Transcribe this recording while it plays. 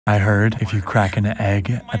I heard if you crack an egg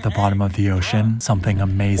at the bottom of the ocean, something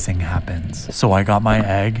amazing happens. So I got my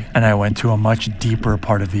egg and I went to a much deeper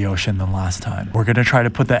part of the ocean than last time. We're gonna try to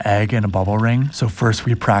put the egg in a bubble ring. So first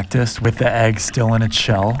we practiced with the egg still in its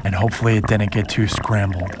shell and hopefully it didn't get too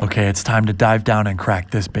scrambled. Okay, it's time to dive down and crack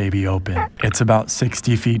this baby open. It's about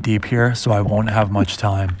 60 feet deep here, so I won't have much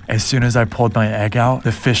time. As soon as I pulled my egg out,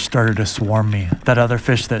 the fish started to swarm me. That other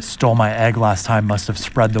fish that stole my egg last time must have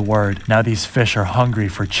spread the word. Now these fish are hungry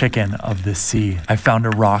for chicken of the sea. I found a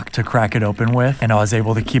rock to crack it open with and I was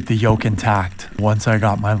able to keep the yolk intact. Once I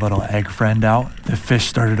got my little egg friend out, the fish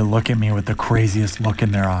started to look at me with the craziest look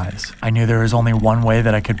in their eyes. I knew there was only one way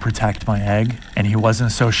that I could protect my egg, and he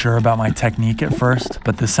wasn't so sure about my technique at first,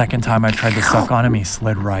 but the second time I tried to suck on him, he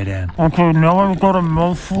slid right in. Okay, now I've got a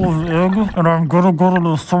mouthful of egg and I'm gonna go to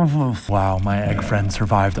the surface. Wow, my egg friend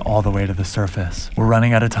survived all the way to the surface. We're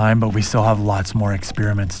running out of time, but we still have lots more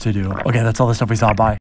experiments to do. Okay, that's all the stuff we saw. Bye.